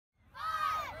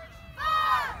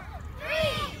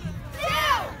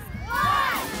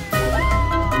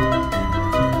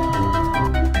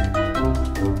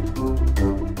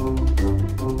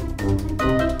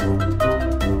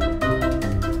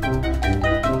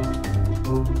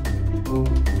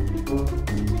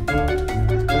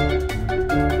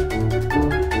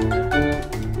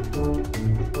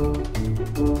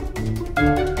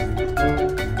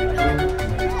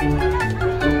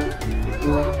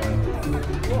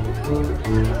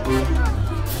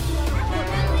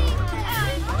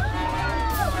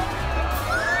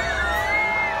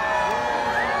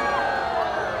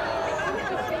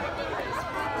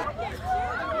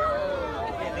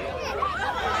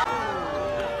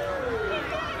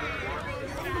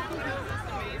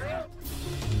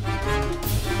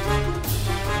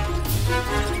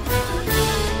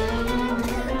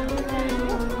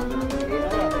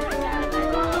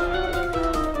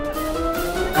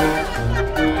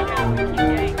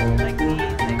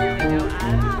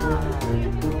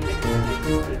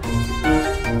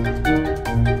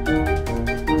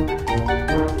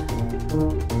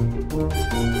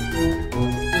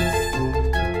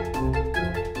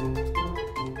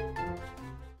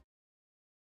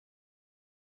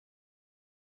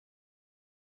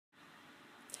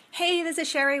Hey, this is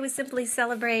Sherry with Simply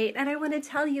Celebrate, and I want to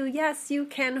tell you, yes, you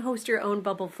can host your own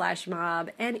bubble flash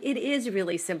mob, and it is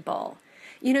really simple.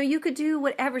 You know, you could do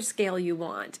whatever scale you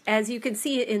want. As you can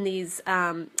see in these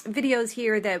videos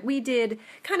here that we did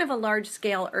kind of a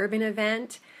large-scale urban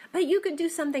event, but you could do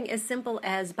something as simple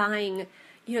as buying,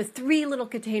 3 little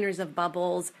containers of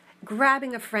bubbles,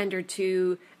 grabbing a friend or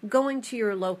two, going to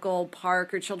your local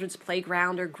park or children's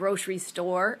playground or grocery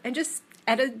store, and just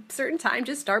at a certain time,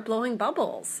 just start blowing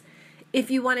bubbles. If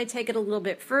you want to take it a little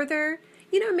bit further,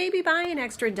 maybe buy an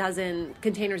extra dozen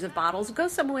containers of bottles, go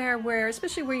somewhere where,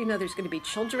 especially where there's going to be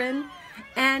children,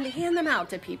 and hand them out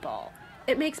to people.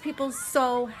 It makes people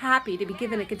so happy to be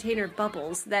given a container of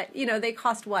bubbles that, they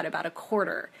cost what, about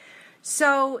 $0.25.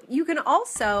 So you can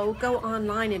also go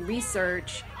online and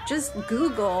research, just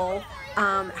Google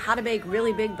how to make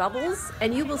really big bubbles,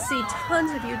 and you will see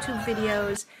tons of YouTube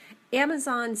videos.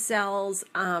 Amazon sells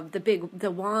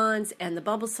the wands and the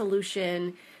bubble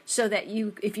solution so that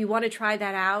if you want to try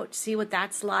that out, see what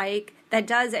that's like. That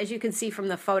does, as you can see from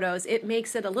the photos, it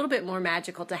makes it a little bit more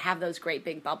magical to have those great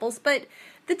big bubbles. But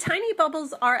the tiny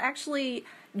bubbles are actually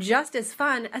just as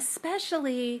fun,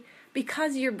 especially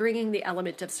because you're bringing the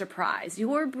element of surprise.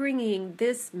 You're bringing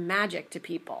this magic to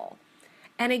people.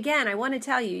 And again, I want to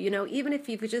tell you, even if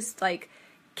you could just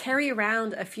carry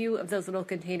around a few of those little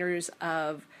containers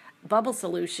of bubble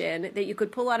solution that you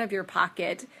could pull out of your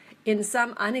pocket in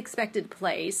some unexpected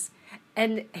place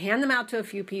and hand them out to a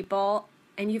few people,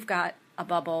 and you've got a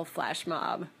bubble flash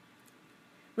mob.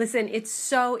 Listen, it's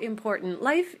so important.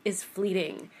 Life is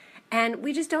fleeting, and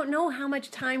we just don't know how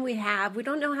much time we have. We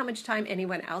don't know how much time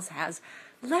anyone else has.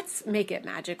 Let's make it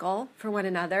magical for one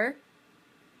another.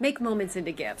 Make moments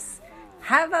into gifts.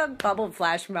 Have a bubble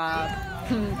flash mob.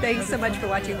 Thanks so much for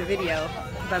watching the video.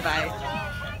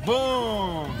 Bye-bye.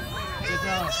 Boom!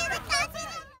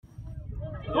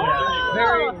 Oh,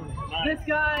 very nice. This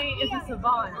guy is a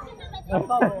savant of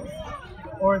bubbles.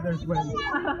 Or there's wind.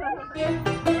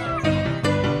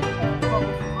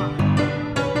 Bubbles.